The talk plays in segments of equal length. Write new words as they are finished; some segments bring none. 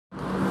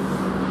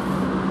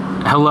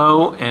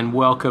Hello and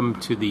welcome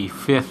to the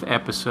 5th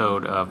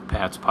episode of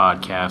Pat's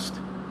podcast.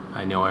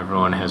 I know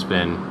everyone has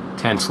been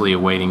tensely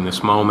awaiting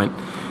this moment.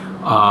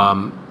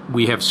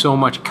 We have so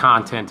much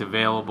content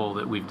available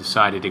that we've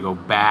decided to go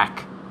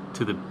back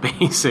to the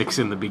basics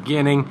in the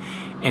beginning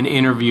and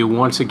interview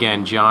once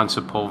again John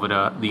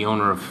Sepulveda, the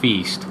owner of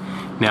Feast.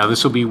 Now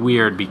this will be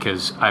weird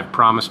because I've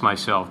promised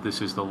myself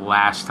this is the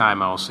last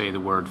time I'll say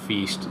the word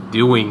feast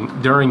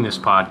during this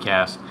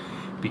podcast,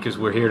 because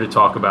we're here to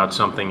talk about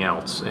something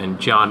else. And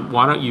John,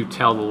 why don't you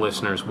tell the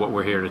listeners what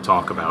we're here to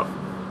talk about?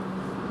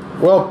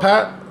 Well,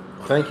 Pat,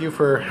 thank you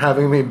for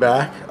having me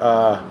back.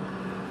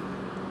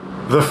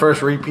 The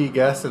first repeat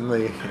guest in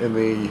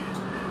the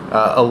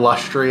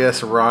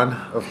illustrious run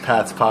of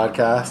Pat's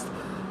podcast.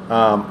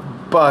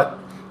 But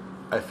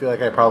I feel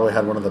like I probably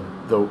had one of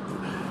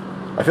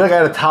I feel like I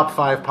had a top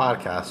 5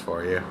 podcast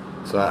for you.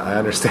 So I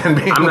understand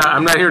being...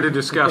 I'm not here to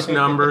discuss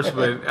numbers,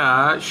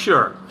 but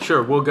sure,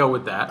 we'll go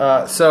with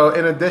that. So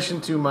in addition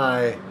to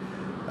my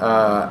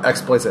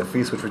exploits at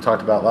Feast, which we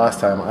talked about last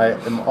time, I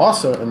am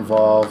also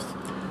involved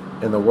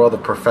in the world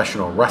of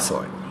professional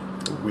wrestling.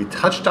 We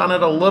touched on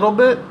it a little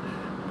bit,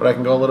 but I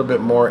can go a little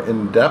bit more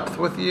in depth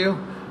with you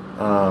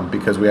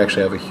because we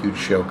actually have a huge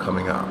show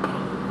coming up.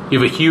 You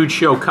have a huge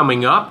show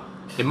coming up?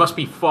 It must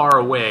be far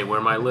away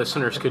where my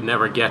listeners could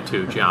never get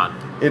to, John.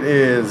 It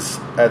is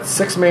at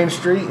 6 Main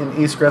Street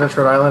in East Greenwich,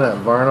 Rhode Island at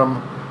Varnum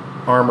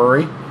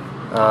Armory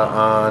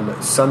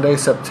on Sunday,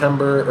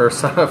 February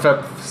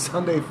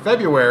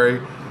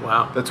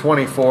the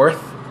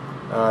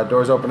 24th.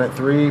 Doors open at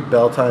 3,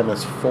 bell time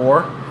is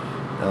 4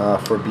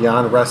 for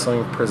Beyond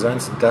Wrestling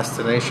presents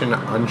Destination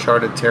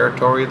Uncharted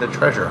Territory, the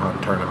Treasure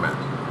Hunt Tournament.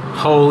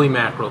 Holy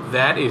mackerel,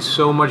 that is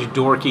so much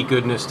dorky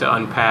goodness to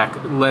unpack.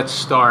 Let's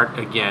start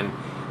again.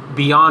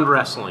 Beyond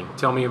Wrestling,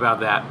 tell me about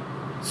that.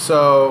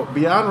 So,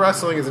 Beyond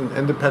Wrestling is an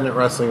independent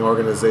wrestling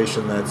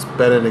organization that's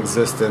been in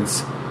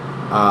existence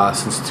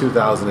since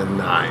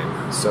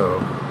 2009.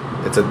 So,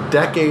 it's a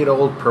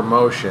decade-old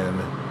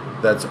promotion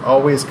that's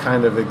always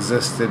kind of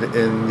existed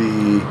in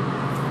the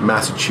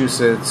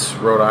Massachusetts,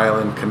 Rhode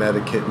Island,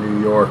 Connecticut,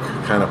 New York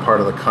kind of part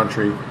of the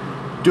country,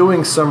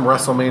 doing some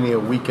WrestleMania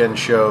weekend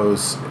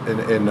shows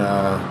in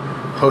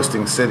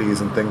hosting cities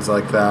and things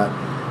like that,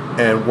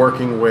 and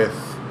working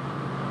with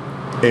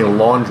a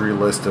laundry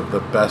list of the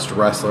best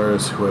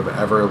wrestlers who have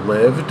ever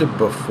lived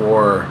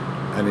before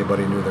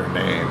anybody knew their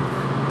name.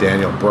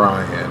 Daniel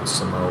Bryan,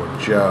 Samoa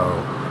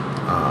Joe,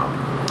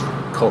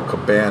 Colt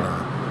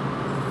Cabana,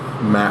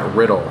 Matt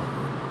Riddle.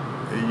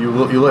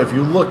 If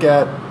you look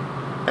at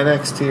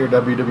NXT or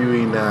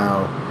WWE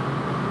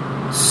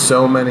now,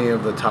 so many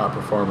of the top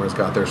performers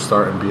got their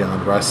start in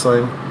Beyond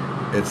Wrestling.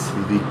 It's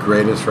the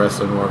greatest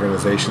wrestling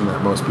organization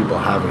that most people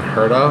haven't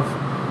heard of,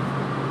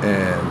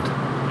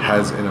 and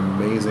has an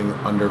amazing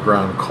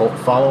underground cult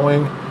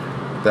following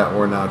that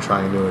we're now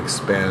trying to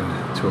expand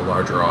to a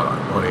larger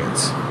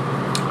audience.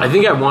 I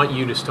think I want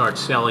you to start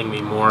selling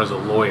me more as a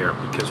lawyer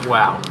because,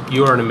 wow,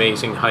 you're an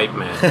amazing hype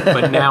man.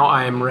 But now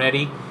I am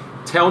ready.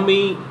 Tell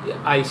me,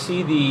 I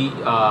see the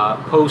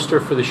poster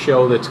for the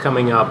show that's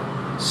coming up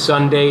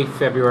Sunday,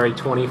 February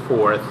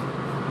 24th,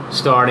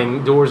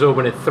 starting, doors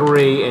open at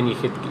 3,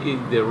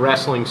 and the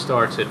wrestling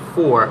starts at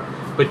 4.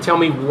 But tell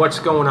me what's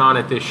going on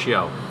at this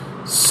show.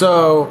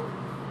 So,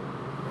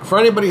 for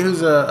anybody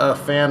who's a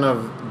fan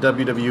of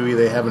WWE,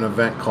 they have an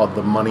event called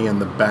the Money in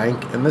the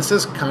Bank, and this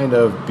is kind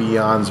of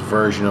Beyond's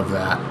version of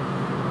that.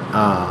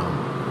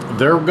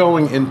 They're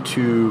going in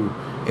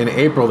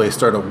April, they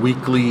start a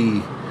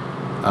weekly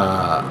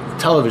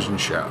television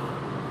show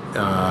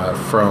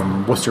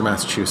from Worcester,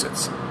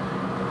 Massachusetts.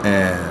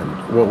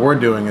 And what we're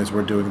doing is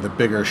we're doing the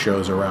bigger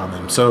shows around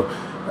them. So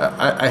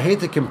I hate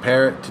to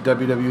compare it to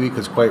WWE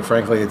because, quite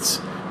frankly, it's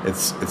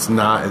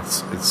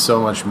so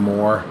much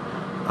more.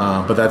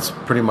 But that's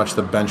pretty much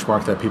the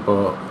benchmark that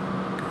people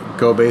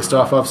go based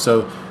off of.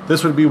 So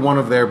this would be one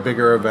of their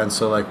bigger events.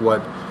 So like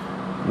what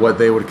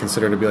they would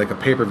consider to be like a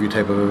pay-per-view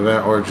type of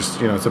event, or just,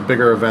 it's a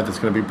bigger event that's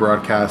going to be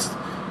broadcast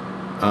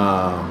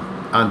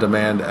on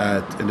demand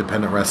at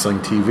Independent Wrestling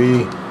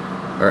TV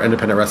or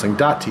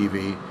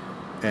independentwrestling.tv.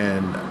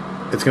 And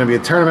it's going to be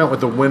a tournament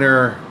with the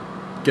winner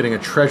getting a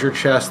treasure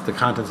chest. The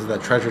contents of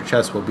that treasure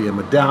chest will be a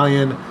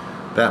medallion.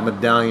 That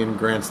medallion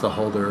grants the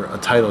holder a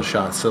title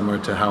shot, similar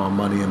to how a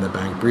Money in the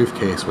Bank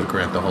briefcase would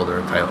grant the holder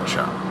a title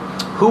shot.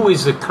 Who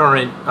is the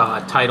current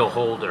title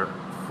holder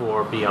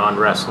for Beyond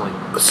Wrestling?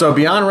 So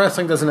Beyond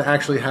Wrestling doesn't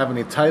actually have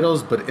any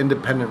titles, but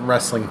Independent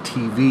Wrestling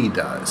TV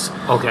does.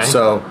 Okay.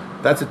 So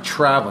that's a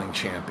traveling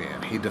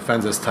champion. He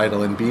defends his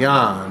title in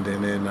Beyond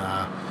and in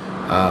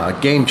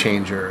Game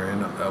Changer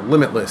and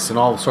Limitless and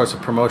all sorts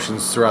of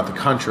promotions throughout the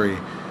country.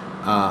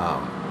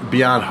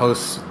 Beyond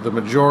hosts the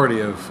majority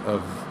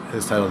of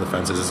his title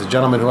defenses. Is a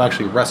gentleman who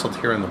actually wrestled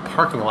here in the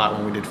parking lot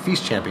when we did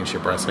Feast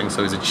Championship Wrestling.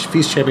 So he's a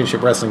Feast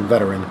Championship Wrestling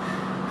veteran.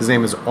 His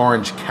name is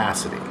Orange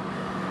Cassidy.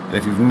 And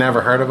if you've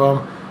never heard of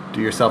him, do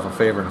yourself a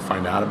favor and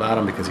find out about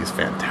him because he's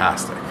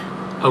fantastic.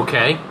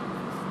 Okay.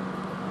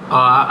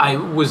 I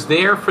was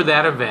there for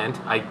that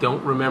event. I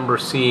don't remember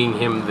seeing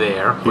him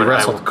there. He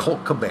wrestled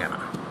Colt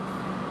Cabana.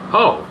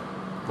 Oh,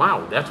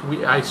 wow.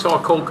 I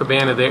saw Colt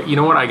Cabana there. You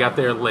know what? I got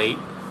there late,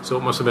 so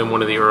it must have been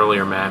one of the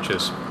earlier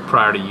matches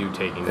prior to you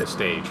taking the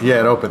stage. Yeah,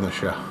 it opened the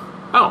show.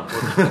 Oh.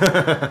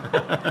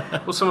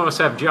 Well, some of us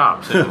have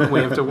jobs, and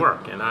we have to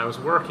work, and I was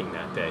working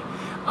that day.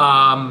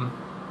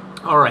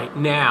 All right.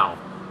 Now,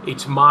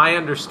 it's my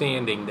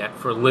understanding that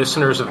for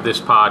listeners of this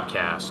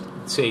podcast,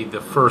 say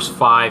the first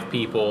 5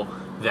 people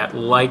that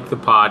like the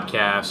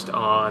podcast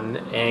on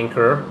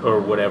Anchor or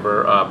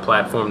whatever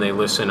platform they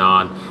listen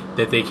on,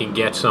 that they can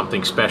get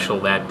something special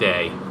that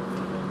day.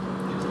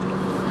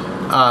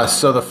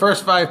 So the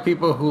first 5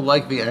 people who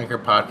like the Anchor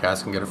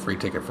podcast can get a free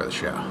ticket for the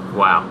show.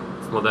 Wow.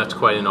 Well, that's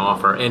quite an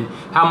offer. And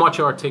how much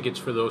are tickets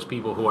for those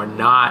people who are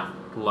not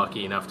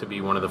lucky enough to be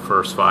one of the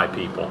first 5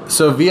 people?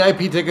 So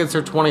VIP tickets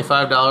are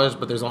 $25,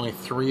 but there's only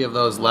 3 of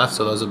those left,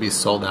 so those will be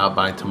sold out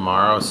by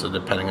tomorrow. So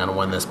depending on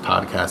when this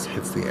podcast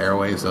hits the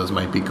airwaves, those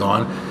might be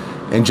gone.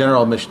 And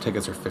general admission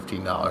tickets are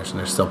 $15, and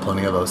there's still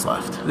plenty of those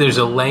left. There's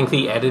a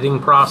lengthy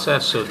editing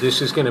process, so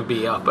this is going to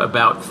be up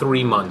about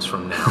 3 months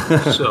from now.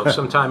 So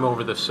sometime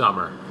over the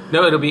summer.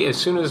 No, it'll be as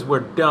soon as we're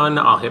done,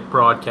 I'll hit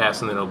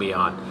broadcast, and then it'll be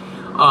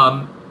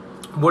on.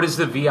 What does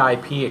the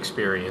VIP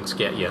experience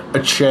get you? A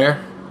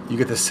chair. You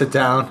get to sit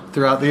down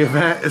throughout the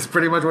event. It's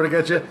pretty much what it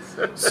gets you.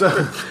 So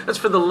that's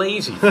for the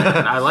lazy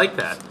fan. I like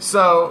that.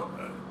 So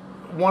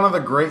one of the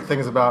great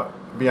things about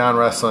Beyond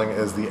Wrestling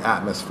is the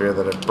atmosphere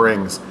that it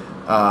brings.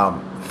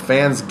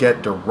 Fans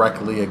get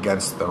directly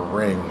against the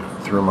ring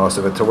through most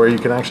of it, to where you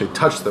can actually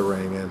touch the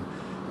ring,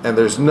 and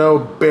there's no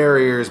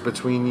barriers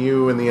between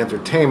you and the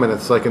entertainment.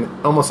 It's like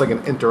almost like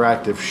an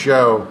interactive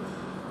show,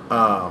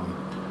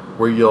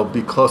 where you'll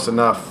be close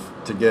enough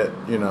to get,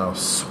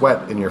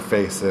 sweat in your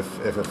face if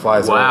it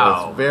flies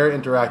over. It's very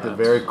interactive,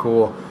 very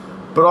cool,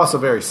 but also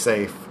very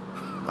safe.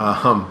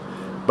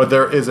 But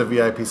there is a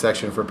VIP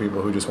section for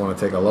people who just want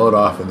to take a load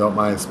off and don't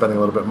mind spending a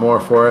little bit more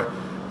for it.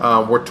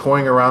 We're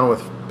toying around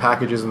with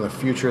packages in the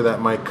future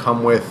that might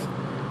come with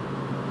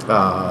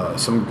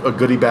a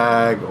goodie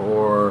bag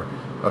or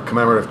a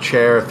commemorative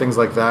chair, things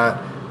like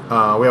that.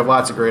 We have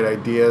lots of great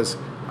ideas.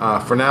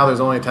 For now,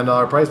 there's only a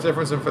 $10 price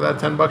difference, and for that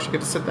 $10, you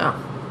get to sit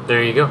down.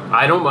 There you go.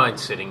 I don't mind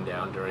sitting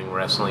down during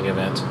wrestling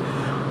events.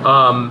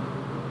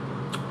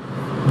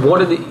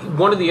 One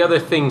of the other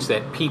things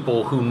that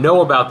people who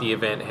know about the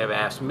event have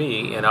asked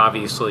me, and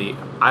obviously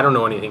I don't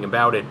know anything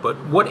about it, but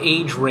what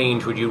age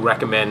range would you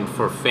recommend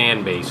for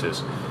fan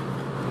bases?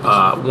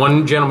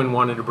 One gentleman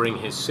wanted to bring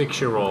his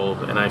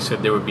 6-year-old, and I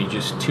said there would be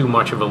just too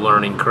much of a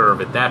learning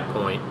curve at that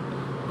point.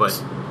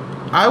 But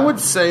I would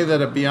say that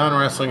a Beyond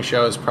Wrestling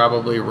show is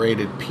probably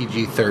rated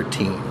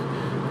PG-13.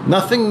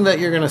 Nothing that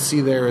you're going to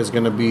see there is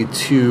going to be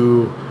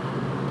too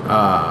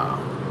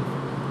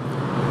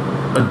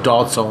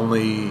adults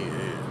only,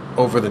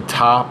 over the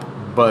top,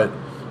 but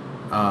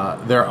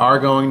there are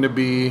going to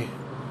be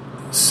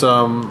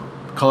some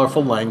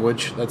colorful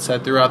language that's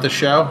said throughout the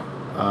show.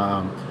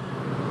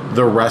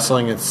 The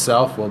wrestling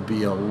itself will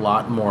be a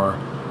lot more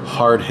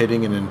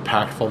hard-hitting and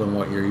impactful than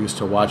what you're used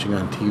to watching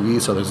on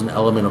TV, so there's an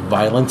element of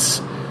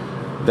violence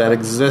that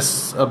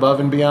exists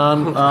above and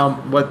beyond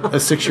what a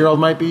 6-year-old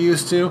might be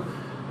used to.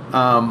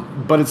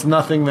 But it's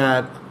nothing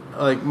that,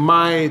 like,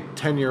 my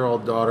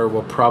 10-year-old daughter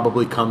will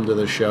probably come to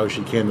the show.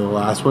 She came to the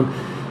last one.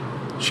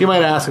 She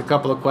might ask a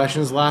couple of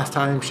questions. Last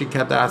time she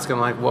kept asking,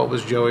 like, what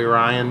was Joey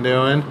Ryan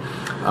doing?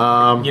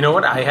 You know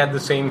what? I had the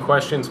same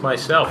questions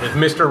myself. If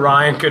Mr.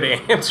 Ryan could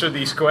answer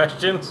these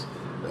questions.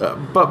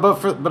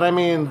 But I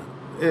mean,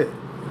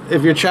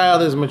 if your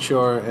child is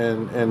mature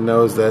and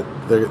knows that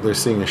they're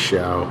seeing a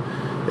show,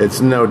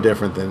 it's no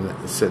different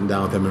than sitting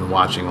down with them and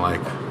watching,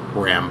 like,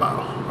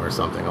 Rambo or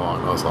something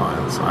along those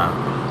lines.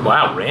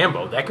 Wow,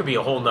 Rambo. That could be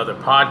a whole nother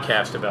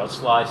podcast about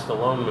Sly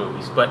Stallone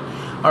movies. But,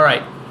 all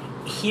right,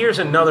 here's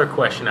another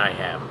question I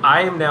have.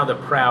 I am now the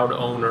proud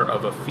owner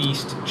of a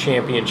Feast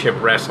Championship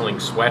Wrestling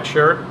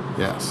sweatshirt.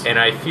 Yes. And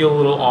I feel a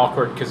little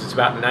awkward because it's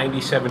about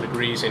 97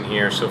 degrees in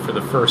here, so for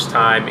the first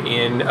time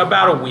in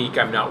about a week,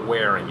 I'm not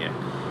wearing it.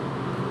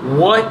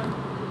 What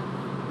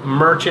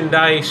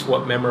merchandise,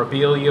 what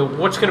memorabilia,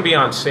 what's going to be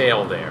on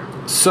sale there?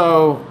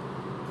 So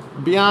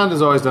Beyond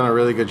has always done a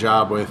really good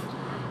job with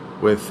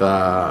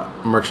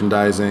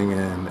merchandising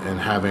and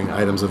having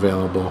items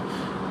available.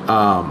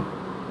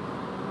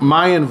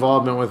 My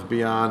involvement with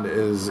Beyond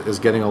is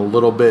getting a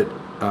little bit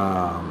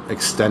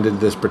extended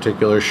this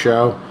particular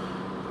show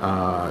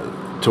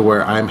to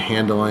where I'm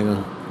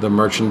handling the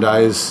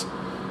merchandise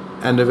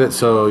end of it.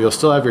 So you'll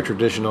still have your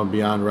traditional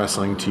Beyond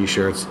Wrestling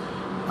t-shirts,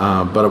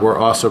 but we're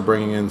also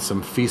bringing in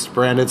some Feast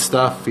branded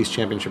stuff, Feast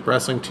Championship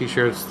Wrestling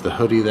t-shirts. The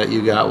hoodie that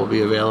you got will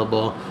be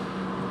available.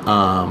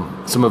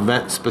 Some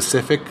event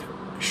specific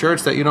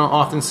shirts that you don't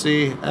often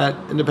see at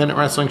independent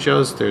wrestling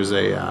shows. There's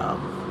a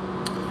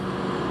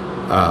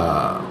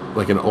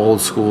like an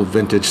old school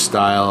vintage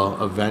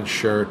style event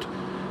shirt,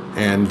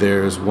 and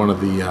there's one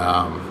of the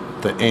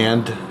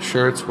and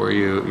shirts where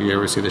you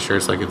ever see the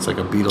shirts like it's like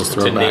a Beatles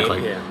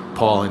throwback,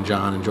 Paul and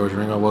John and George and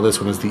Ringo. Well, this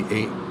one is the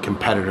 8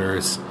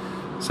 competitors,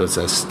 so it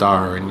says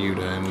Star and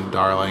Yuta and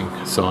Darling,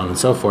 so on and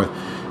so forth.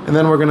 And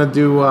then we're going to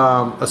do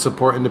a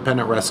support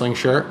independent wrestling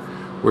shirt.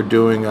 We're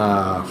doing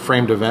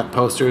framed event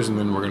posters, and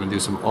then we're going to do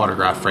some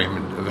autograph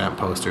framed event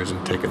posters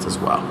and tickets as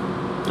well.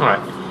 All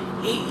right.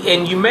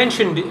 And you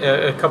mentioned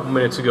a couple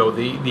minutes ago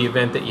the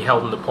event that you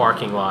held in the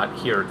parking lot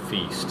here at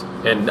Feast.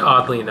 And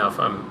oddly enough,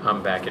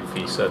 I'm back at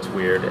Feast. That's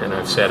weird. And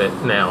I've said it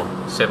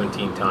now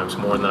 17 times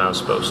more than I was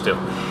supposed to.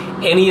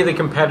 Any of the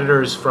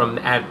competitors from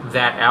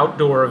that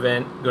outdoor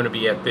event going to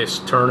be at this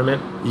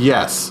tournament?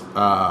 Yes.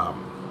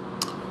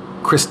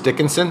 Chris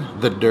Dickinson,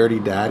 the Dirty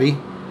Daddy,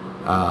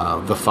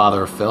 the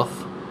father of filth.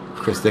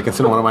 Chris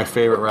Dickinson, one of my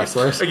favorite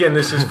wrestlers. Again,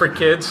 this is for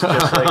kids,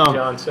 just like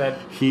John said.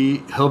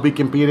 He'll be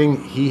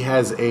competing. He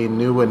has a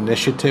new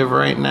initiative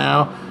right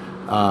now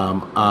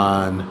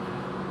on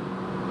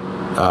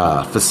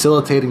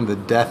facilitating the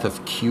death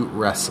of cute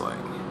wrestling.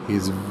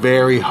 He's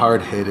very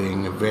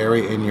hard-hitting,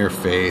 very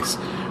in-your-face,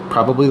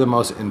 probably the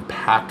most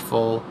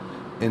impactful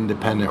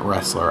independent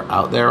wrestler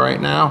out there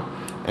right now,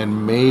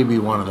 and maybe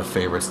one of the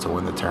favorites to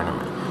win the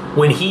tournament.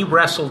 When he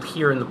wrestled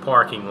here in the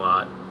parking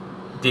lot,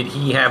 did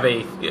he have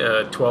a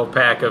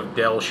 12-pack of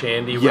Del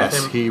Shandy with him?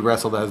 Yes, he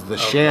wrestled as the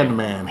Shan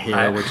Man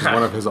here, which is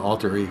one of his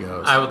alter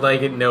egos. I would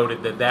like it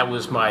noted that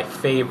was my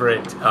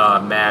favorite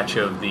match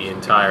of the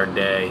entire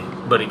day,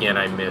 but again,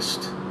 I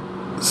missed.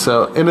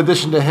 So, in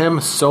addition to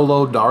him,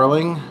 Solo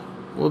Darling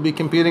will be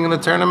competing in the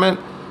tournament.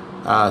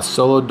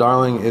 Solo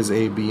Darling is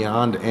a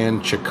Beyond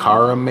and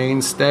Chikara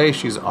mainstay.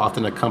 She's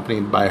often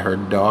accompanied by her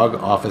dog,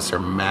 Officer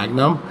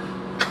Magnum.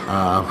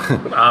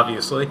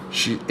 Obviously.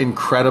 She's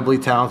incredibly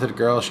talented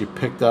girl. She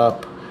picked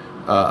up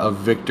a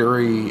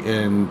victory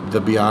in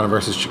the Beyond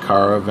versus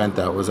Chikara event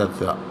that was at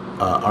the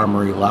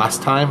Armory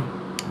last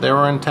time they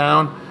were in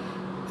town.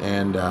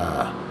 And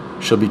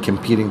she'll be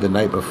competing the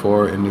night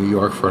before in New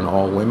York for an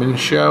all-women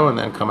show and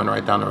then coming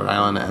right down to Rhode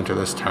Island to enter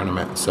this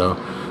tournament. So,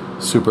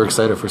 super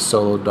excited for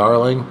Solo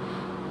Darling.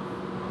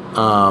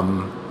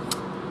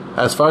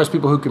 As far as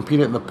people who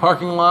competed in the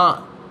parking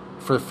lot,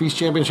 for Feast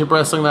Championship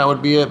Wrestling, that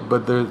would be it.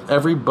 But there's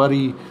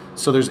everybody.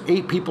 So there's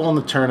 8 people in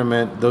the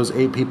tournament. Those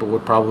 8 people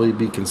would probably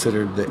be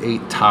considered the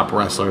 8 top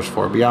wrestlers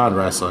for Beyond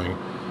Wrestling.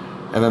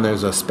 And then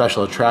there's a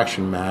special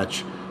attraction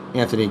match.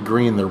 Anthony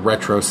Green, the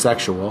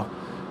Retrosexual,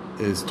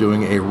 is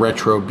doing a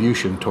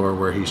Retrobution tour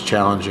where he's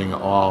challenging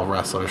all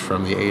wrestlers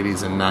from the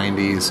 80s and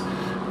 90s,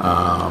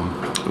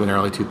 in the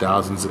early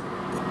 2000s,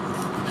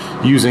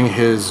 using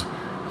his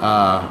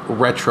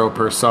retro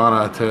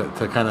persona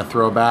to kind of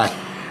throw back.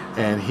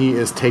 And he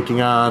is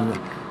taking on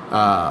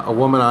a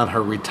woman on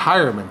her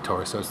retirement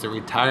tour. So it's the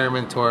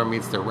retirement tour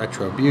meets the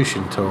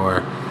Retrobution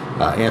tour.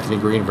 Anthony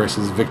Green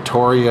versus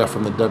Victoria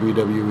from the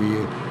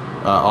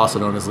WWE, also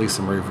known as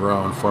Lisa Marie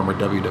Varon, former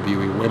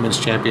WWE Women's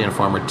Champion,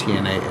 former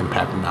TNA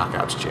Impact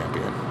Knockouts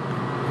Champion.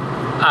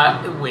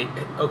 Wait,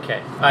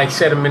 okay. I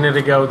said a minute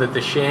ago that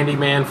the Shandy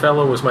Man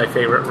fellow was my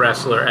favorite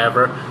wrestler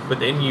ever, but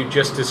then you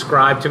just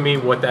described to me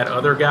what that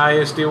other guy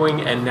is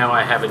doing, and now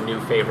I have a new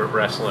favorite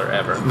wrestler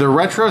ever. The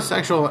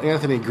Retrosexual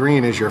Anthony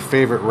Green is your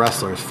favorite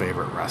wrestler's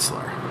favorite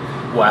wrestler.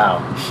 Wow,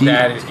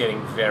 that is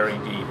getting very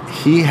deep.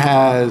 He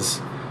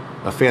has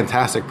a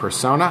fantastic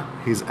persona.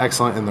 He's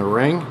excellent in the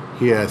ring.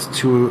 He has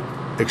 2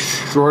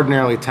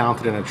 extraordinarily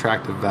talented and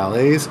attractive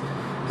valets.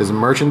 His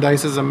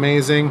merchandise is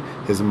amazing.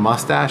 His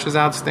mustache is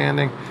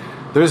outstanding.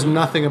 There's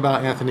nothing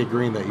about Anthony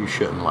Green that you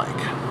shouldn't like.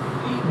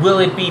 Will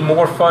it be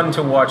more fun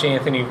to watch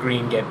Anthony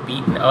Green get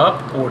beaten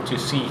up or to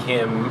see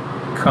him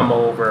come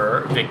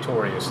over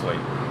victoriously?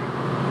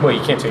 Well,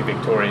 you can't say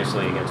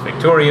victoriously against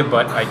Victoria,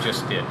 but I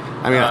just did.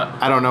 I mean,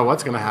 I don't know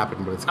what's going to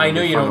happen, but it's going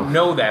to be fun. I know you don't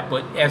know that,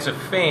 but as a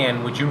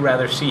fan, would you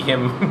rather see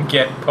him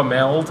get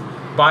pummeled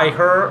by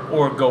her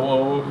or go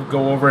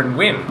over and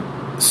win?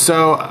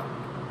 So,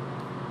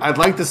 I'd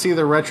like to see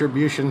the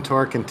Retribution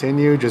tour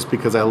continue just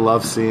because I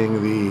love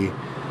seeing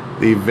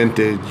the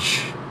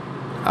vintage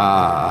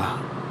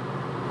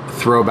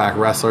throwback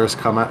wrestlers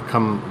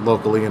come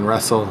locally and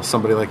wrestle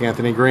somebody like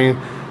Anthony Green.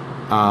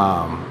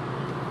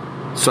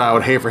 So I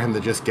would hate for him to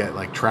just get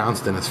like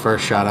trounced in his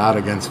first shot out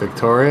against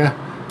Victoria.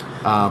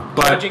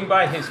 But judging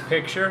by his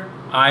picture,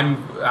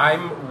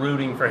 I'm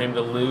rooting for him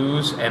to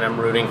lose, and I'm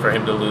rooting for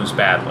him to lose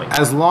badly.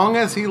 As long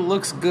as he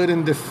looks good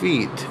in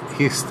defeat,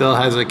 he still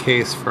has a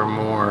case for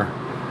more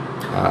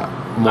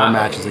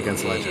matches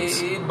against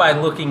legends. By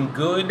looking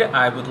good,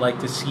 I would like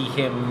to see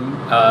him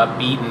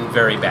beaten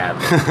very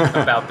badly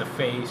about the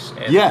face.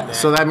 And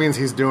so that means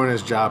he's doing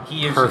his job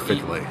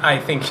perfectly. I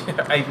think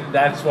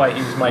that's why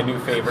he's my new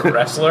favorite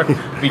wrestler,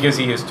 because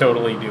he is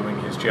totally doing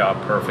his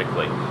job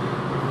perfectly.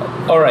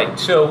 All right,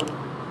 so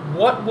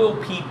what will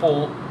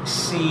people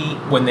see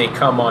when they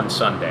come on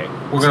Sunday?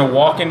 We're going to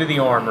walk into the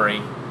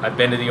Armory. I've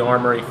been to the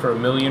Armory for a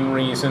million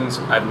reasons.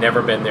 I've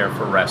never been there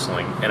for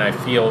wrestling, and I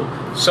feel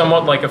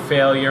somewhat like a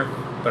failure,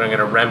 but I'm going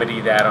to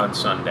remedy that on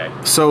Sunday.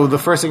 So the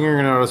first thing you're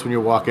going to notice when you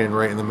walk in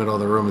right in the middle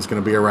of the room is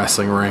going to be a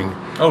wrestling ring.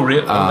 Oh,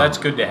 really? That's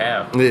good to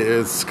have.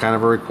 It's kind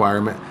of a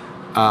requirement.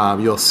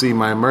 You'll see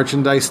my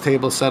merchandise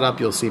table set up.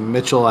 You'll see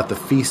Mitchell at the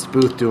Feast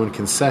booth doing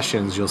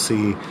concessions. You'll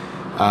see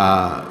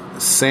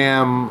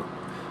Sam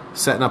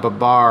setting up a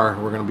bar.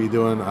 We're going to be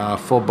doing a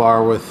full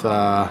bar with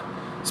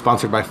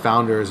sponsored by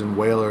Founders and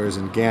Whalers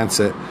and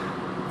Gansett.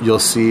 You'll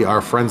see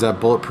our friends at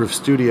Bulletproof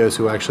Studios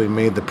who actually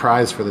made the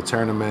prize for the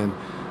tournament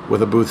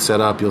with a booth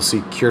set up. You'll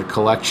see Cured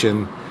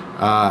Collection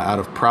out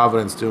of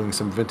Providence doing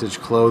some vintage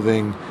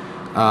clothing.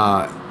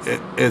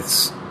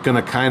 It's going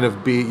to kind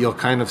of be, you'll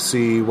kind of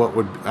see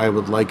what I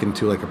would liken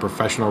to like a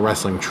professional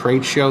wrestling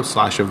trade show /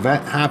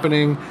 event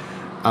happening.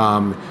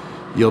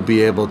 You'll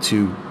be able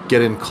to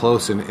get in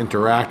close and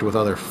interact with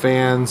other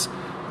fans.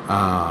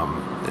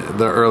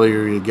 The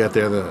earlier you get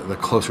there, the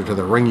closer to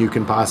the ring you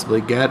can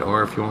possibly get.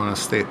 Or if you want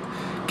to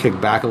kick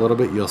back a little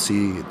bit, you'll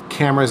see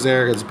cameras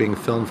there. It's being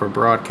filmed for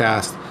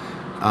broadcast.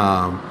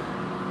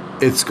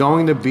 It's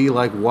going to be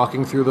like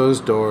walking through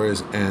those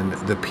doors, and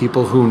the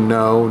people who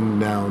know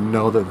now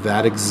know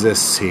that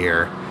exists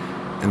here,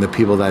 and the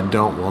people that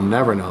don't will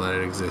never know that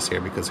it exists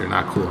here because they're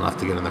not cool enough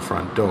to get in the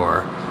front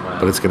door. Wow.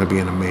 But it's going to be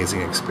an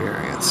amazing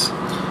experience.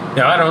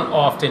 Now, I don't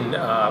often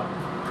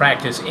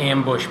practice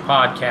ambush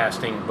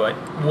podcasting, but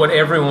what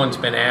everyone's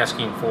been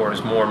asking for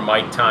is more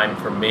mic time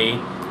for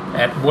me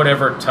at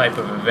whatever type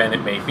of event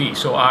it may be.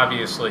 So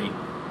obviously,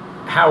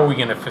 how are we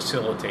going to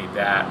facilitate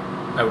that?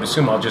 I would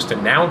assume I'll just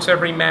announce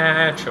every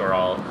match, or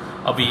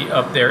I'll be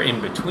up there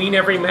in between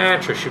every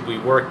match, or should we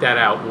work that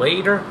out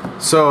later?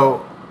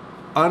 So,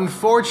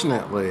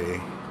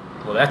 unfortunately,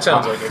 well, that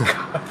sounds like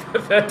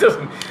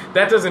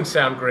that doesn't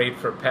sound great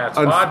for Pat's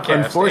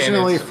podcast.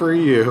 Unfortunately for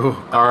you,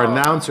 our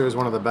announcer is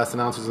one of the best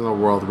announcers in the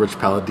world, Rich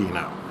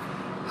Palladino.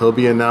 He'll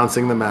be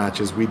announcing the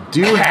matches. We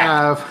do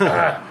have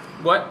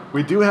what?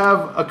 We do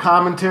have a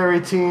commentary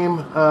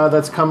team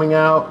that's coming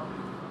out.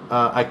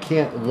 I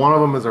can't. One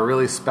of them is a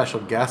really special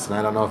guest, and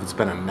I don't know if it's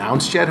been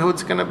announced yet who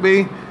it's going to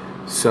be.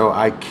 So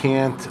I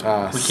can't.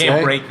 We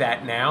can't break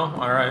that now.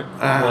 All right,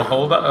 we'll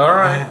hold up. All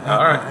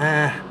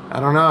right. I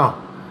don't know.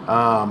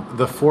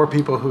 The 4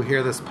 people who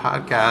hear this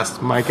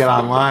podcast might get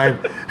online.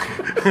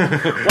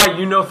 Why,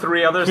 you know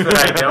 3 others that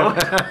I don't?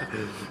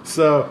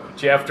 So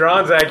Jeff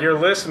Dronzak, you're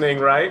listening,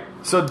 right?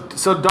 So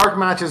dark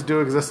matches do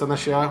exist on the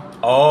show.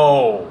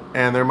 Oh.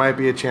 And there might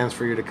be a chance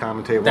for you to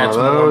commentate That's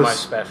one of those. More my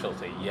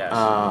specialty, yes.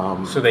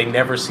 So they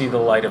never see the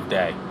light of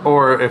day.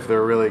 Or if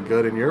they're really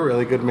good and you're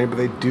really good, maybe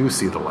they do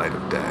see the light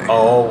of day.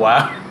 Oh,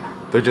 wow.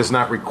 They're just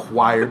not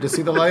required to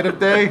see the light of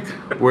day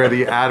where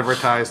the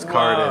advertised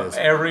card is.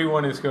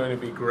 Everyone is going to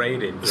be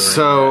graded.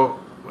 So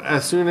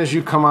as soon as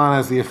you come on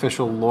as the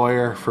official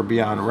lawyer for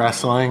Beyond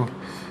Wrestling,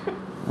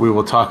 we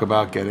will talk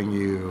about getting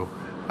you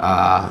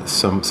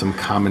some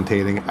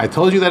commentating. I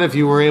told you that if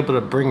you were able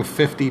to bring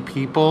 50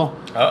 people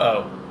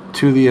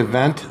to the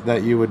event,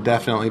 that you would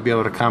definitely be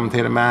able to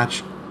commentate a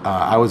match.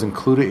 I was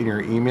included in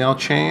your email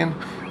chain,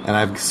 and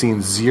I've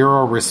seen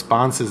 0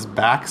 responses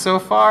back so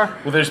far.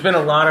 Well, there's been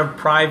a lot of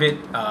private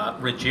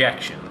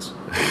rejections.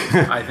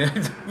 I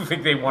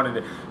think they wanted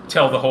to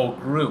tell the whole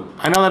group.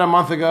 I know that a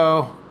month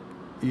ago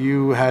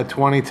you had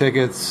 20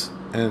 tickets,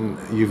 and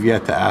you've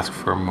yet to ask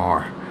for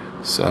more.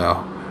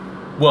 So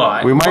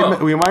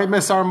we might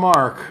miss our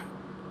mark.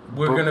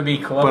 We're going to be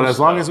close. But as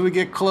long as we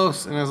get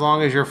close, and as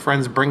long as your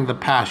friends bring the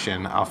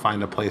passion, I'll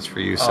find a place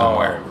for you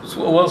somewhere.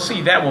 Well,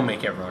 see, that will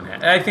make everyone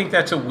happy. I think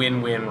that's a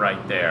win-win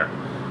right there.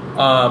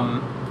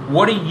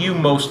 What are you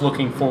most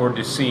looking forward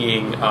to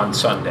seeing on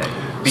Sunday?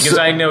 Because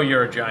I know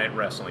you're a giant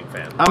wrestling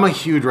fan. I'm a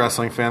huge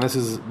wrestling fan. This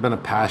has been a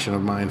passion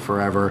of mine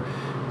forever.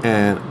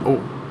 And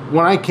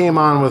when I came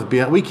on with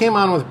Beyond, we came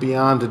on with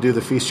Beyond to do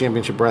the Feast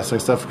Championship Wrestling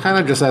stuff, kind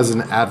of just as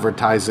an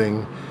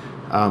advertising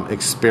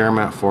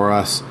experiment for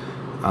us.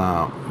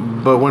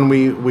 But when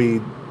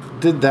we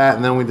did that,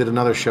 and then we did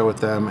another show with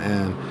them,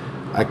 and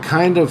I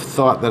kind of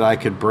thought that I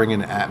could bring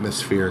an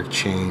atmospheric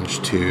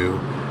change to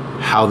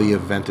how the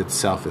event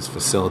itself is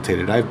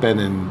facilitated. I've been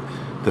in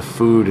the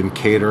food and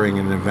catering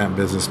and event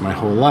business my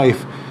whole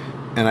life,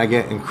 and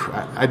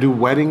I do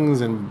weddings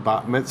and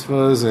bat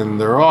mitzvahs,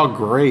 and they're all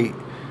great,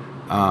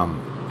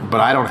 but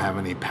I don't have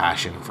any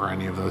passion for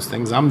any of those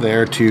things. I'm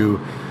there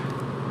to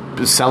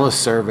sell a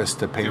service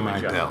to pay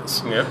my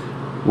bills. Yep.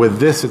 With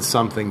this, it's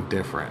something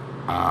different.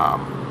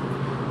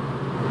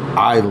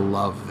 I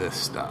love this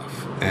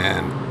stuff,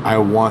 and I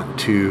want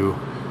to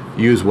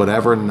use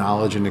whatever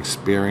knowledge and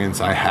experience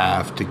I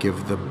have to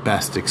give the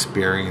best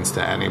experience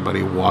to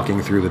anybody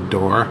walking through the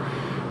door,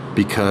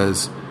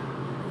 because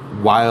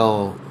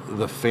while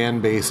the fan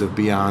base of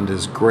Beyond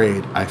is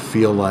great, I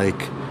feel like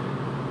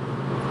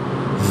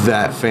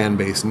that fan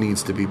base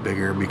needs to be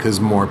bigger because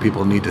more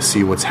people need to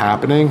see what's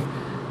happening.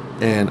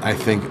 And I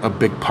think a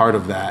big part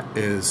of that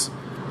is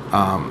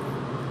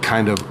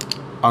kind of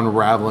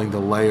unraveling the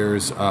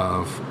layers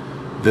of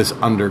this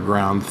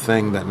underground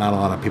thing that not a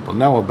lot of people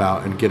know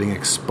about and getting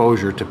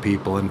exposure to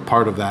people. And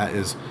part of that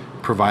is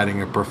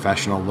providing a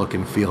professional look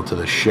and feel to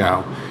the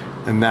show.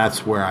 And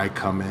that's where I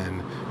come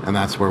in, and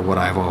that's where what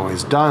I've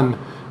always done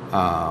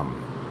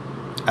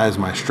as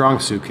my strong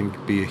suit can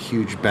be a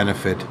huge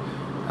benefit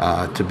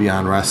to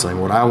Beyond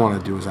Wrestling. What I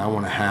want to do is I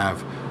want to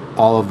have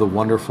all of the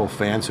wonderful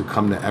fans who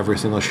come to every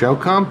single show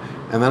come,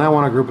 and then I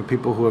want a group of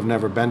people who have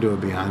never been to a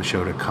Beyond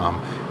show to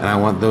come, and I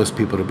want those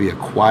people to be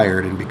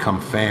acquired and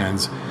become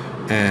fans.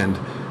 And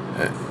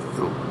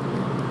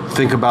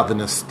think about the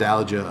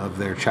nostalgia of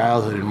their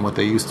childhood and what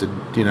they used to,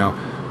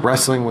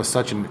 wrestling was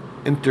such an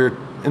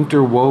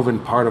interwoven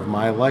part of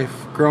my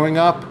life growing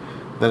up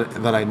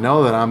that I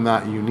know that I'm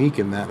not unique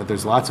in that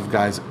there's lots of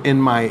guys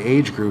in my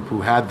age group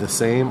who had the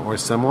same or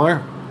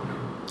similar.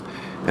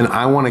 And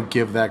I want to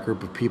give that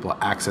group of people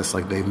access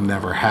like they've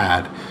never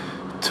had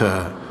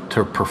to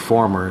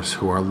performers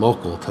who are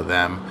local to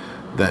them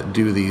that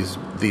do these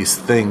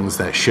things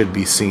that should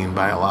be seen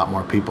by a lot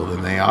more people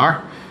than they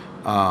are.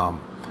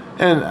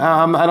 And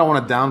I don't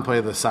want to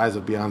downplay the size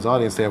of Beyond's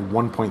audience. They have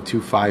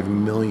 1.25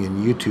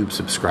 million YouTube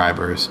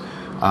subscribers.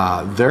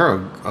 They're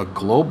a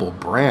global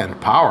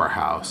brand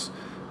powerhouse.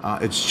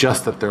 It's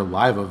just that their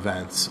live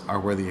events are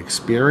where the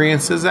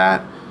experience is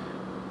at.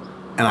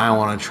 And I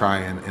want to try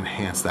and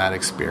enhance that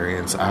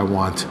experience. I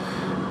want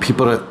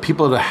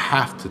people to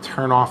have to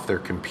turn off their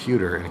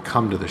computer and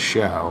come to the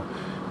show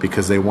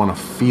because they want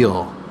to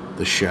feel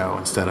the show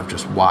instead of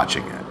just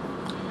watching it.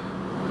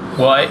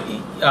 Well,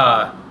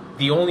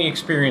 the only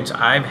experience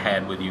I've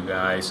had with you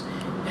guys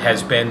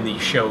has been the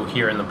show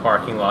here in the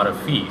parking lot of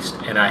Feast.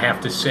 And I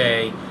have to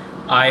say,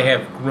 I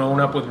have grown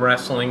up with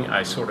wrestling.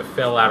 I sort of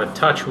fell out of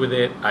touch with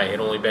it. I had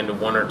only been to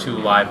 1 or 2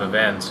 live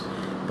events.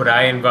 But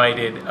I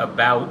invited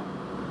about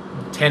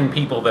 10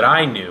 people that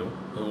I knew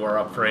who were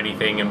up for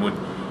anything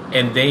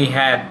and they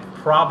had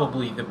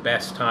probably the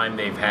best time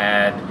they've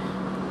had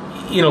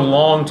in a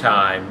long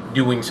time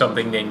doing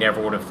something they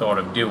never would have thought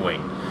of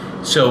doing.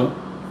 So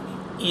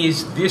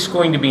is this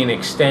going to be an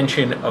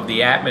extension of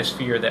the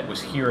atmosphere that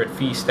was here at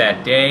Feast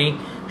that day?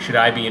 Should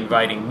I be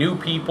inviting new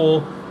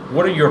people?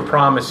 What are your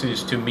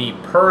promises to me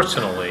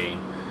personally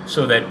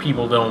so that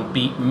people don't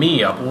beat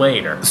me up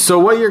later? So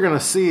what you're going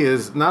to see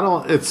is not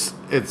only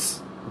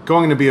it's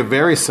going to be a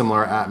very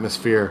similar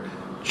atmosphere,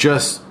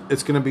 just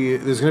there's going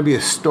to be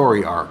a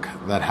story arc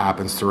that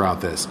happens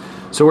throughout this.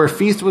 So where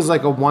Feast was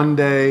like a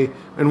one-day,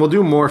 and we'll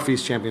do more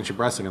Feast Championship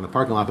Wrestling in the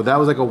parking lot, but that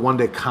was like a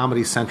one-day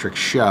comedy-centric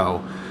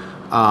show.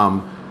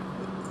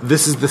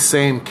 This is the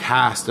same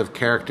cast of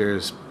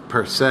characters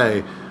per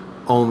se,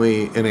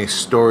 only in a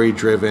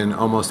story-driven,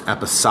 almost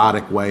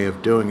episodic way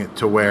of doing it,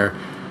 to where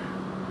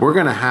we're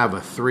going to have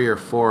a 3 or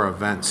 4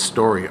 event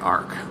story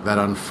arc that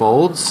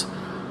unfolds.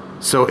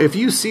 So if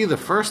you see the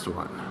first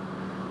one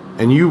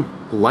and you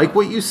like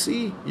what you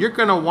see, you're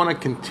going to want to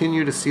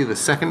continue to see the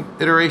second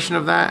iteration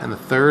of that and the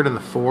third and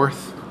the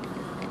fourth.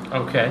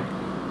 Okay.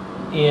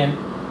 And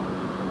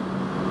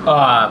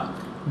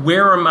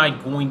where am I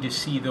going to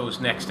see those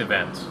next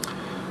events?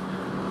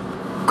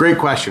 Great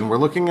question. We're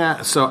looking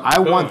at, so I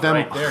want them.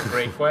 Right there,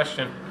 great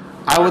question.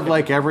 I would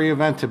like every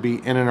event to be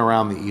in and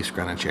around the East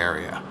Greenwich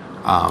area.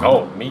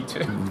 Me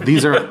too.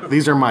 these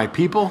are my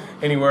people.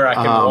 Anywhere I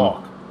can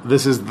walk.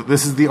 This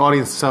is the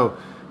audience. So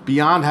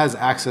Beyond has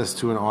access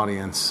to an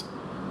audience,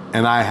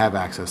 and I have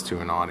access to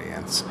an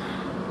audience.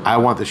 I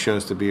want the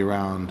shows to be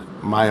around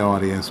my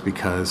audience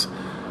because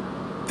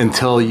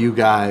until you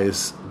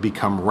guys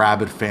become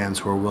rabid fans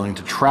who are willing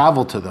to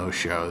travel to those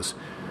shows,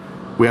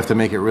 we have to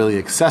make it really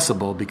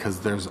accessible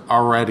because there's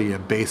already a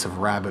base of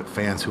rabid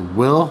fans who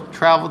will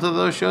travel to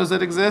those shows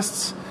that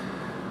exists.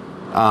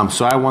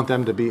 So I want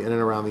them to be in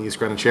and around the East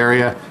Greenwich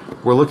area.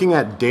 We're looking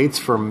at dates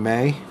for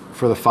May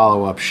for the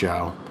follow-up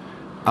show.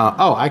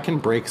 I can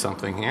break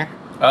something here.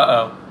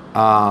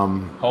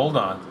 Hold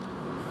on.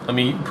 Let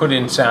me put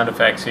in sound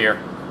effects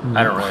here.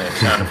 I don't really have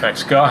sound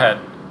effects. Go ahead.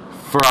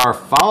 For our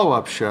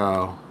follow-up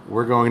show,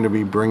 we're going to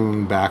be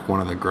bringing back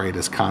one of the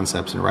greatest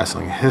concepts in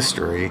wrestling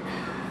history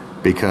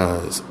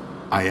because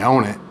I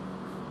own it.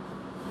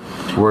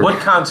 What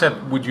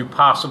concept would you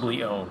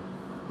possibly own?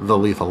 The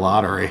Lethal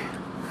Lottery.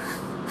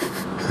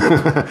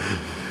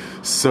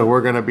 So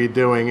we're going to be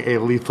doing a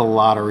Lethal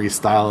Lottery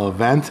style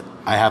event.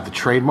 I have the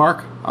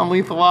trademark on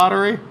Lethal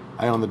Lottery.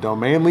 I own the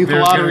domain lethallottery.com.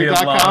 There's going to be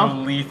a lot of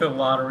Lethal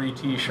Lottery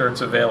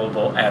t-shirts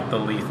available at the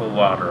Lethal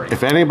Lottery.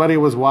 If anybody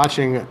was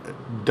watching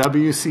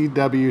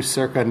WCW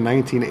circa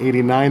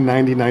 1989,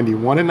 90,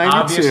 91, and 92...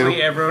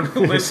 Obviously, everyone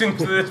who listens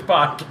to this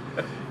podcast...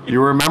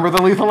 You remember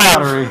the Lethal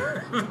Lottery.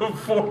 The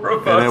 4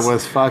 of us. And it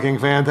was fucking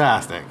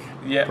fantastic.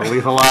 Yeah. The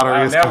Lethal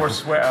Lottery is... Now we're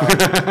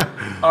sweating.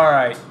 All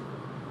right.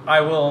 I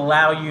will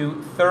allow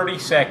you 30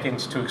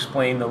 seconds to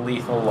explain the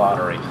Lethal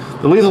Lottery.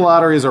 The Lethal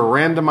Lottery is a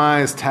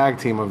randomized tag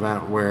team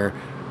event where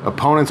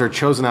opponents are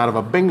chosen out of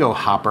a bingo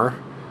hopper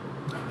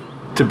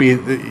to be...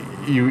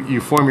 You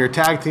form your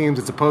tag teams.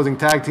 It's opposing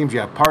tag teams.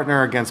 You have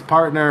partner against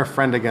partner,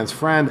 friend against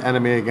friend,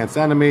 enemy against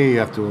enemy. You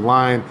have to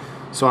align,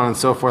 so on and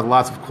so forth.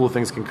 Lots of cool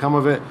things can come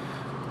of it.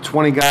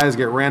 20 guys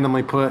get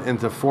randomly put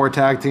into 4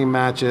 tag team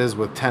matches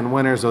with 10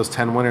 winners. Those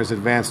 10 winners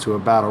advance to a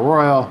battle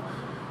royal.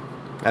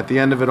 At the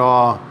end of it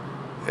all,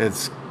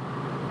 it's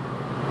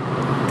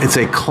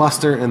a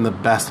cluster in the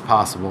best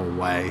possible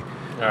way.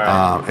 All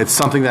right. It's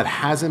something that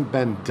hasn't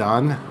been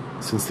done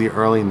since the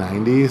early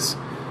 90s.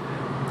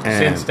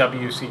 And since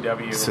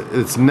WCW.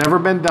 It's never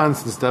been done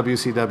since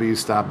WCW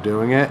stopped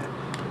doing it.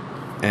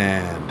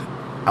 And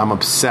I'm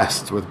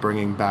obsessed with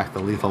bringing back the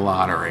Lethal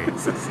Lottery.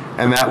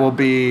 And that will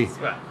be...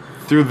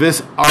 through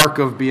this arc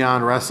of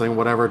Beyond Wrestling,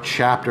 whatever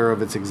chapter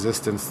of its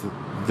existence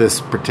this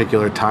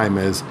particular time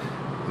is,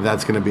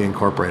 that's going to be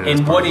incorporated. And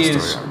as part of the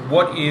story.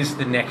 what is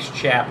the next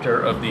chapter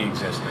of the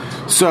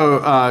existence? So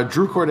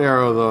Drew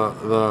Cordero,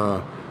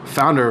 the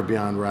founder of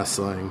Beyond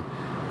Wrestling,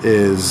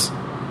 is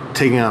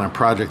taking on a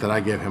project that I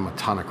give him a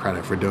ton of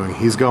credit for doing.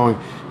 He's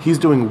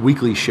doing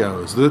weekly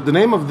shows. The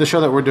name of the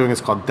show that we're doing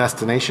is called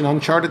Destination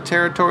Uncharted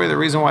Territory. The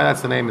reason why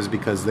that's the name is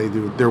because they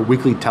do their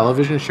weekly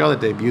television show that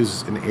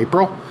debuts in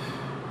April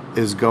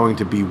is going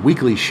to be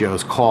weekly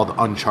shows called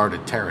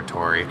Uncharted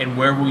Territory. And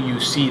where will you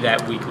see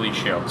that weekly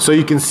show? So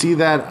you can see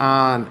that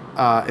on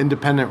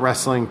Independent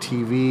Wrestling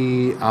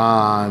TV,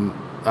 on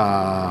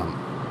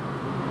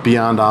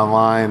Beyond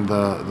Online,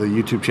 the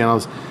YouTube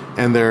channels,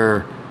 and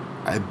they're,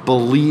 I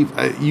believe,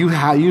 you'd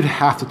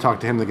have to talk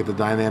to him to get the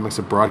dynamics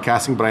of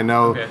broadcasting, but I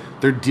know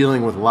they're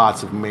dealing with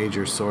lots of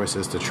major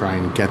sources to try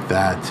and get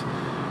that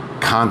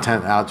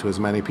content out to as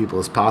many people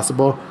as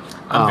possible.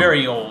 I'm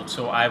very old,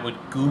 so I would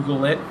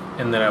Google it,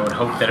 and then I would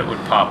hope that it would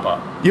pop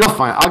up. You'll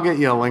find. I'll get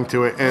you a link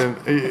to it, and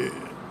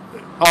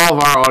all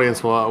of our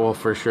audience will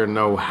for sure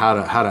know how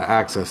to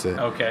access it.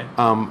 Okay.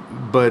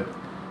 But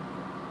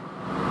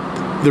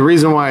the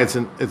reason why it's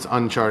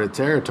uncharted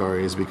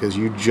territory is because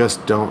you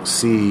just don't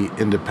see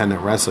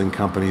independent wrestling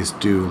companies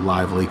do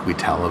live weekly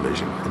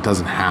television. It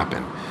doesn't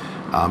happen.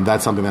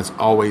 That's something that's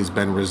always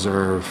been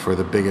reserved for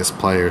the biggest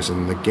players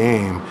in the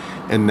game,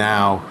 and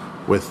now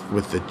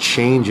with the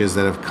changes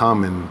that have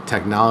come in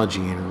technology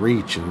and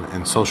reach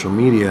and social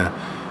media,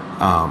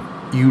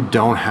 you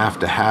don't have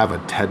to have a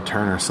Ted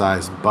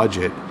Turner-sized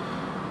budget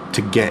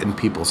to get in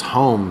people's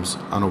homes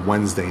on a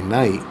Wednesday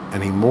night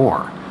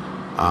anymore.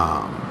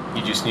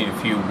 You just need a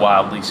few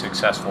wildly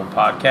successful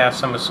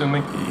podcasts, I'm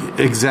assuming?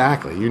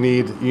 Exactly. You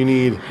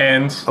need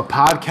Hens. a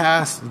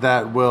podcast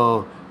that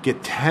will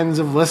get tens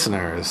of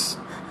listeners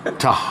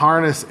to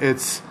harness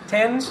its...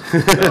 Tens?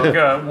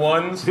 So,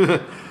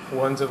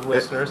 ones of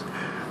listeners.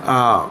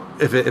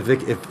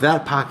 If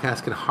that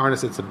podcast can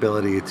harness its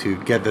ability to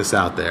get this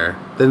out there,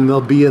 then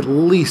there'll be at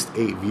least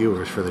 8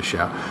 viewers for the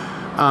show.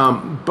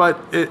 But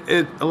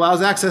it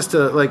allows access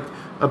to, like,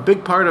 a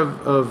big part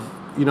of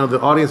the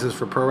audiences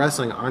for pro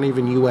wrestling aren't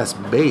even U.S.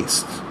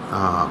 based,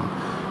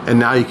 and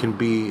now you can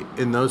be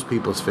in those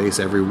people's face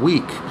every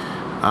week,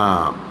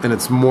 and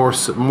it's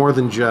more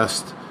than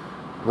just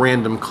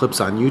random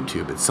clips on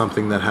YouTube. It's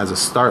something that has a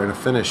start and a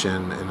finish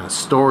and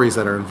stories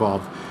that are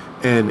involved.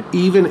 And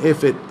even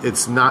if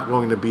it's not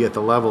going to be at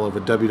the level of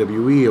a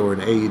WWE or an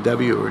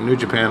AEW or New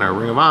Japan or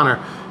Ring of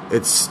Honor,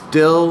 it's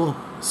still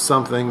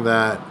something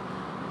that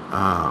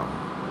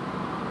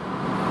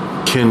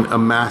can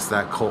amass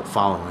that cult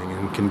following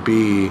and can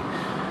be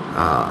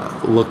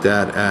looked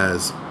at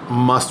as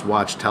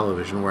must-watch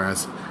television.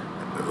 Whereas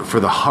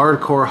for the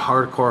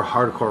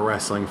hardcore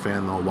wrestling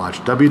fan, they'll watch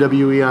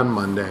WWE on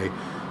Monday,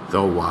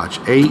 they'll watch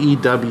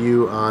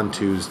AEW on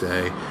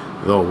Tuesday,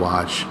 they'll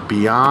watch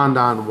Beyond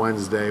on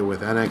Wednesday with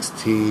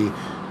NXT.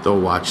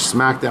 They'll watch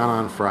SmackDown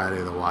on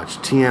Friday. They'll watch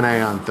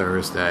TNA on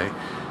Thursday.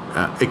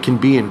 It can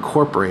be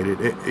incorporated.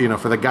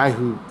 For the guy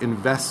who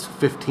invests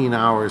 15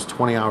 hours,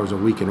 20 hours a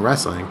week in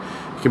wrestling,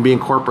 it can be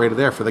incorporated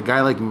there. For the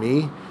guy like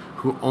me,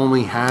 who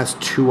only has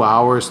 2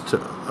 hours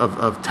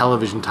of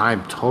television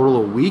time total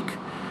a week,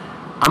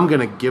 I'm going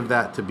to give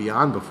that to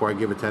Beyond before I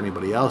give it to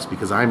anybody else,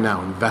 because I'm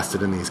now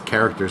invested in these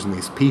characters and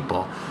these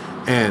people.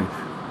 And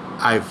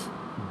I've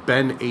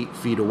been 8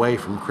 feet away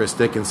from Chris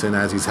Dickinson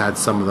as he's had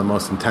some of the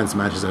most intense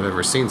matches I've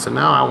ever seen. So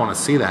now I want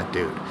to see that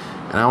dude,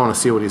 and I want to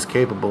see what he's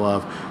capable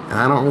of. And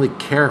I don't really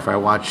care if I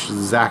watch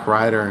Zack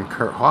Ryder and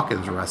Kurt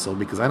Hawkins wrestle,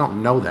 because I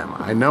don't know them.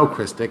 I know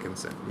Chris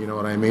Dickinson. You know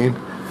what I mean?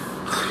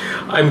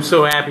 I'm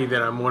so happy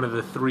that I'm one of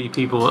the 3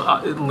 people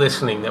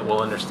listening that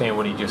will understand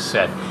what he just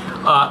said.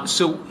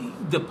 So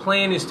the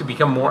plan is to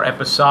become more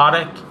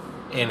episodic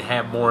and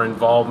have more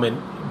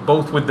involvement,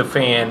 both with the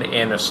fan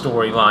and a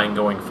storyline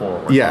going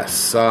forward. Yes.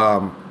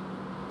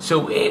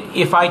 So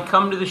if I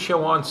come to the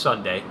show on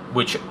Sunday,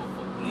 which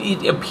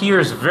it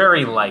appears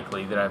very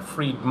likely that I've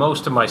freed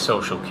most of my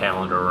social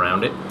calendar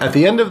around it. At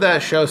the end of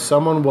that show,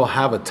 someone will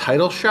have a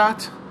title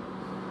shot,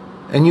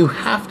 and you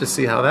have to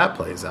see how that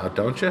plays out,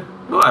 don't you?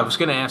 No, I was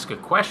going to ask a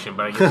question,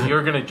 but I guess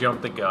you're going to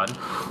jump the gun.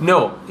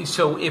 No,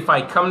 so if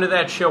I come to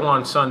that show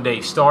on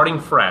Sunday starting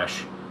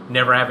fresh,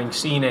 never having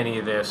seen any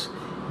of this,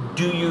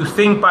 do you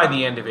think by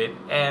the end of it,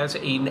 as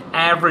an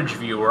average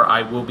viewer,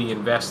 I will be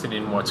invested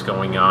in what's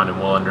going on and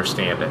will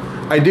understand it?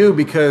 I do,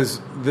 because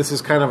this is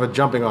kind of a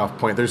jumping off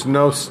point. There's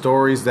no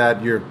stories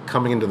that you're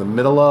coming into the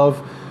middle of.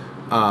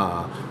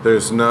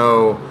 There's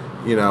no,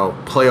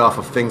 playoff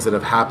of things that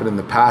have happened in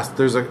the past.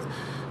 There's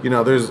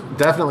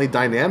definitely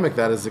dynamic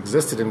that has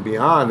existed in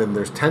Beyond, and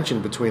there's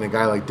tension between a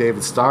guy like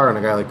David Starr and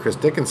a guy like Chris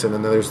Dickinson,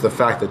 and then there's the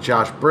fact that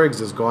Josh Briggs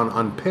has gone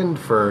unpinned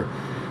for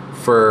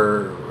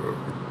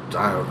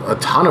a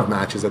ton of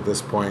matches at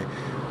this point,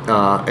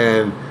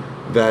 and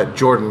that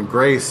Jordan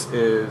Grace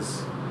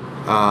is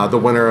the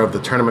winner of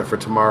the Tournament for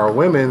Tomorrow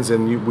Women's,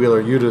 and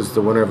Wheeler Yuta is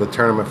the winner of the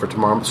Tournament for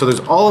Tomorrow. So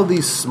there's all of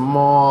these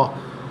small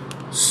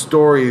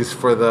stories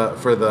for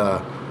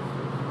the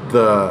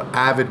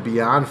avid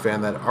Beyond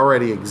fan that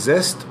already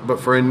exist, but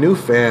for a new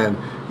fan,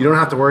 you don't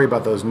have to worry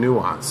about those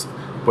nuance.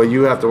 What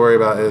you have to worry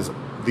about is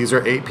these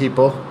are 8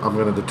 people. I'm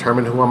going to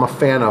determine who I'm a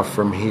fan of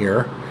from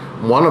here.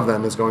 One of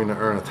them is going to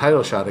earn a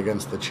title shot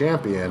against the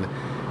champion,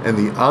 and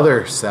the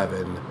other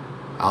 7,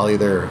 I'll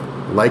either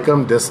like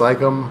them, dislike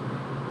them,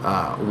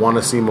 want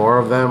to see more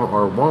of them,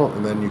 or won't,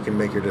 and then you can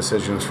make your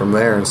decisions from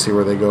there and see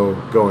where they go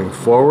going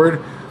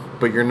forward.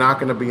 But you're not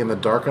going to be in the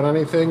dark on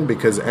anything,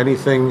 because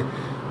anything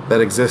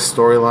that exists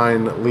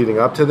storyline leading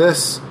up to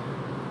this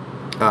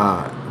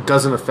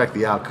doesn't affect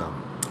the outcome.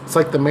 It's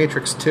like The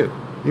Matrix 2.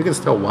 You can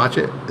still watch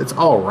it. It's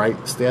all right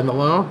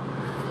standalone.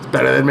 It's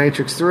better than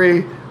Matrix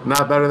 3.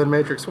 Not better than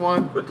Matrix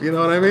 1. You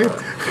know what I mean?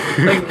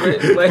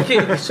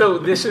 So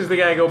this is the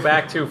guy I go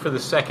back to for the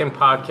second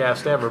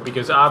podcast ever,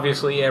 because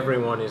obviously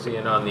everyone is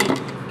in on the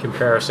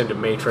comparison to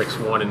Matrix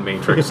 1 and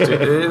Matrix 2.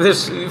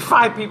 There's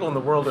 5 people in the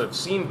world that have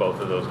seen both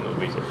of those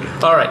movies.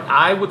 All right,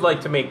 I would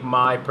like to make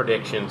my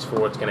predictions for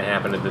what's going to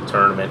happen at the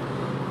tournament.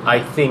 I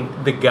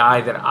think the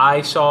guy that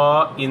I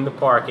saw in the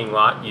parking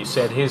lot, you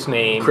said his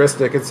name. Chris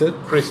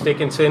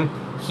Dickinson.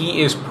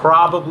 He is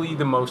probably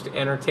the most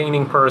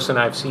entertaining person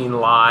I've seen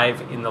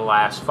live in the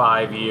last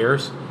 5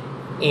 years.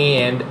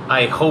 And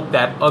I hope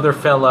that other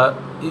fella,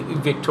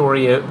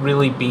 Victoria,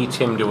 really beats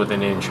him to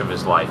within an inch of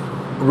his life.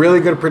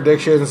 Really good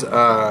predictions.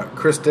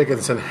 Chris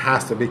Dickinson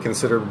has to be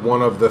considered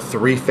one of the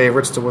 3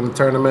 favorites to win the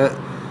tournament.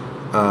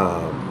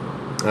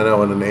 I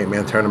know in an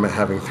 8-man tournament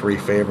having 3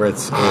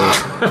 favorites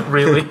is...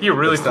 Really? You're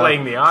really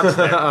playing the odds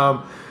there.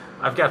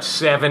 I've got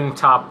 7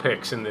 top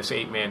picks in this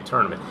 8-man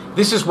tournament.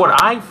 This is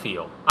what I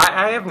feel.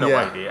 I have no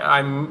idea.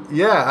 I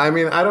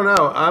mean, I don't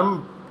know.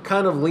 I'm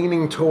kind of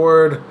leaning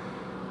toward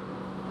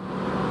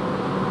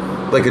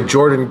like a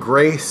Jordan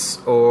Grace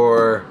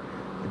or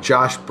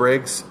Josh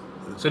Briggs.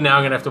 So now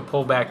I'm going to have to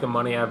pull back the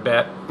money I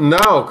bet?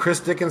 No, Chris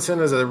Dickinson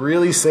is a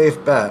really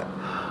safe bet.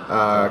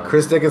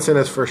 Chris Dickinson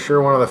is for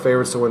sure one of the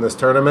favorites to win this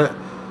tournament.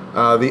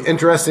 The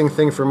interesting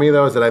thing for me,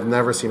 though, is that I've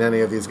never seen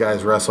any of these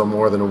guys wrestle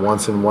more than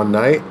once in one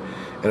night.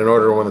 And in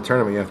order to win the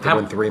tournament, you have to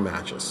win 3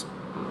 matches.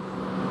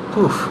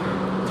 Oof.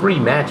 3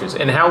 matches.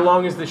 And how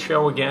long is the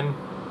show again?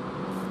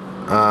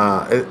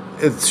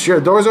 It's sure.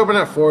 Doors open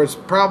at 4. It's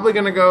probably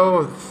going to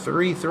go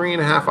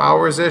 3.5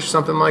 hours-ish,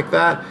 something like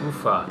that.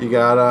 Oofa. You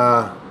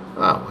got...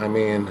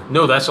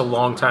 No, that's a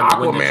long time to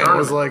win the tournament. Aquaman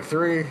was like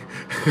 3.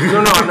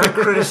 No, I'm not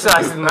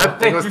criticizing that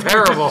thing was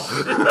terrible.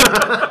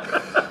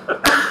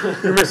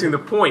 You're missing the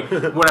point.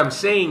 What I'm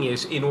saying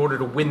is, in order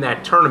to win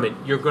that tournament,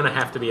 you're going to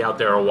have to be out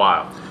there a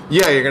while.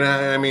 Yeah, you're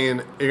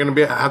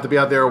gonna have to be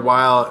out there a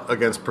while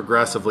against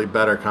progressively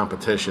better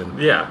competition.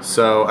 Yeah.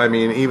 So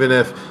even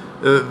if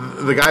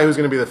the guy who's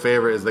going to be the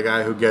favorite is the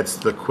guy who gets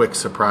the quick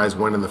surprise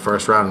win in the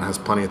first round and has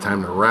plenty of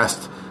time to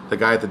rest, the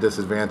guy at the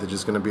disadvantage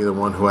is going to be the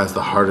one who has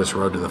the hardest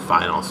road to the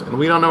finals. And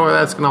we don't know where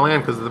that's going to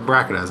land because the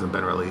bracket hasn't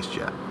been released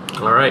yet.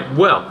 All right.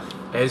 Well,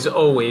 as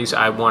always,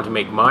 I want to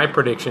make my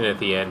prediction at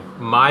the end.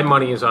 My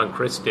money is on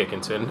Chris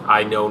Dickinson.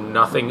 I know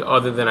nothing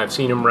other than I've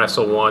seen him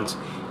wrestle once,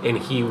 and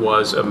he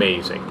was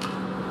amazing.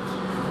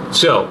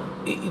 So,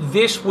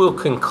 this will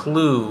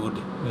conclude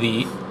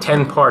the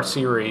 10-part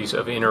series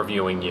of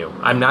interviewing you.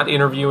 I'm not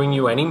interviewing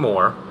you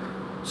anymore.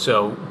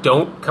 So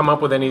don't come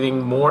up with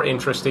anything more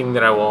interesting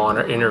that I will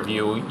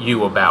interview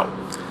you about.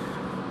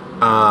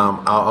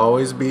 I'll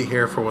always be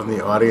here for when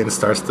the audience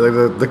starts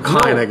to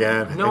decline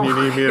again, and you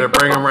need me to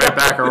bring them right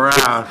back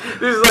around.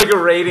 This is like a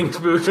ratings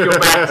boost. Go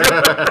back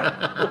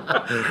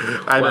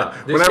to I know.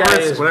 This guy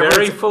is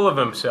very full of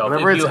himself.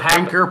 Whenever it's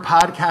Anchor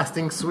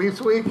Podcasting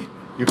Sweeps Week,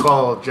 you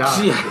call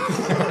John.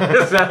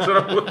 Yes, that's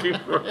what I'm looking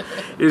for,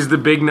 is the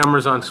big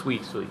numbers on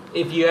Sweeps Week.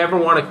 If you ever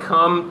want to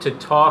come to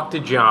talk to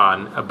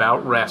John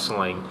about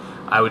wrestling,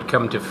 I would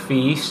come to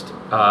Feast.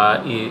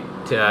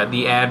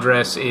 The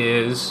address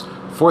is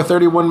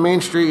 431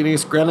 Main Street in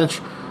East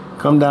Greenwich.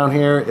 Come down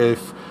here.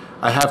 If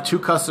I have 2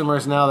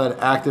 customers now that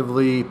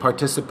actively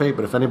participate,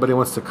 but if anybody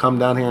wants to come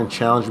down here and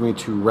challenge me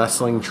to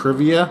wrestling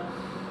trivia,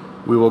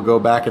 we will go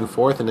back and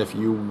forth, and if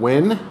you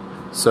win,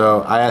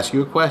 so I ask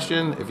you a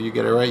question, if you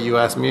get it right, you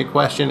ask me a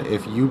question.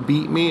 If you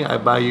beat me, I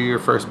buy you your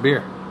first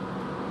beer.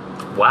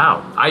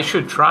 Wow. I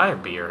should try a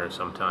beer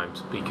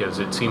sometimes, because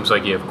it seems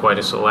like you have quite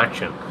a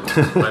selection.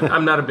 But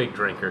I'm not a big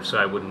drinker, so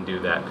I wouldn't do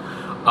that.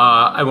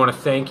 I want to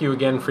thank you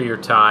again for your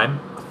time.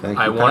 Thank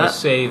you, I want to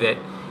say that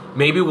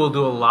maybe we'll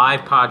do a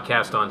live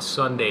podcast on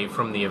Sunday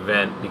from the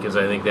event, because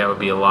I think that would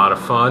be a lot of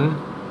fun.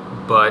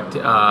 But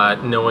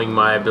knowing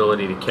my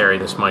ability to carry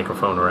this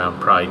microphone around,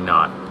 probably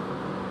not.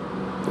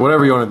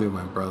 Whatever you want to do,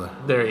 my brother.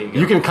 There you go.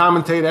 You can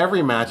commentate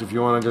every match if you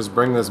want to just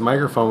bring this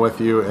microphone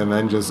with you and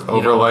then just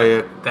overlay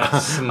it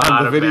That's on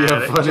not the video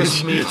footage.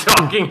 Just me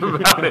talking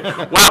about it.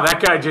 Wow,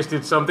 that guy just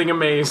did something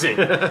amazing.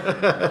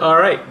 All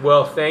right.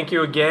 Well, thank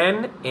you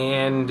again,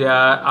 and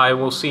I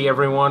will see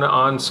everyone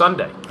on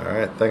Sunday. All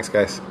right. Thanks,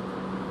 guys.